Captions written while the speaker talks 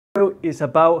is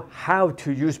about how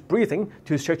to use breathing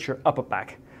to stretch your upper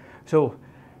back. So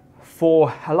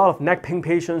for a lot of neck pain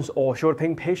patients or shoulder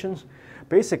pain patients,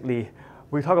 basically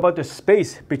we talk about the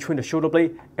space between the shoulder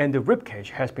blade and the rib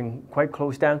cage has been quite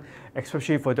close down,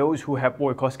 especially for those who have what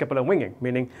we call scapular winging,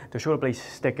 meaning the shoulder blades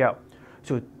stick out.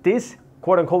 So this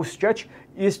quote-unquote stretch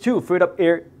is to free up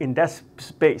air in that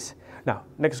space. Now,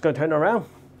 Nick is going to turn around.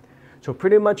 So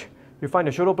pretty much you find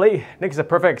the shoulder blade. Nick is a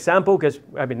perfect example because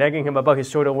I've been nagging him about his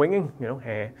shoulder winging,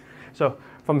 So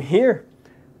from here,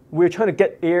 we're trying to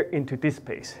get air into this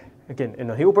space. Again, in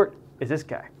the Hilbert is this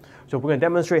guy. So we're going to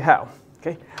demonstrate how.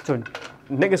 Okay, so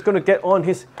Nick is going to get on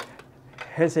his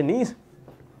hands and knees.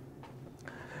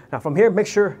 Now from here, make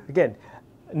sure, again,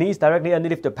 knees directly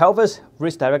underneath the pelvis,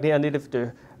 wrist directly underneath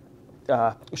the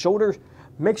shoulders.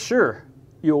 Make sure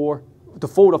the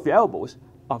fold of your elbows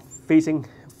are facing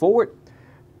forward.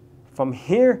 From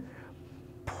here,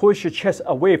 push your chest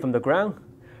away from the ground.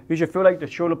 You should feel like the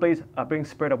shoulder blades are being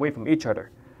spread away from each other.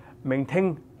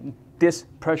 Maintain this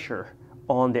pressure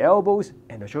on the elbows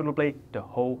and the shoulder blade the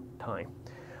whole time.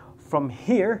 From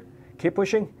here, keep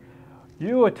pushing.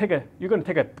 You're going to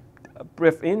take a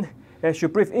breath in. As you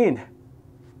breathe in,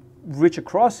 reach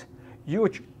across.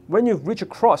 When you reach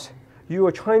across, you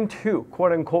are trying to,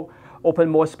 quote unquote, open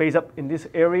more space up in this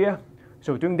area.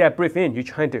 So during that breath in, you're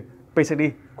trying to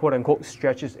basically, quote unquote,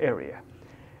 stretch this area.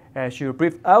 As you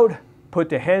breathe out, put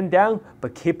the hand down,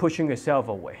 but keep pushing yourself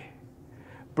away.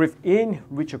 Breathe in,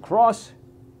 reach across.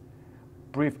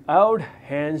 Breathe out,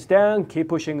 hands down, keep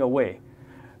pushing away.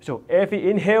 So every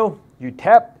inhale, you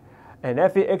tap, and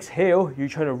every exhale, you're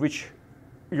trying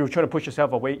to push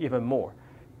yourself away even more.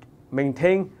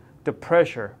 Maintain the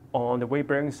pressure on the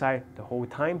weight-bearing side the whole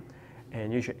time,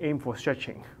 and you should aim for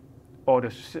stretching, or the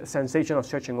sensation of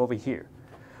stretching over here.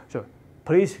 So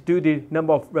please do the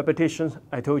number of repetitions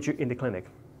I told you in the clinic.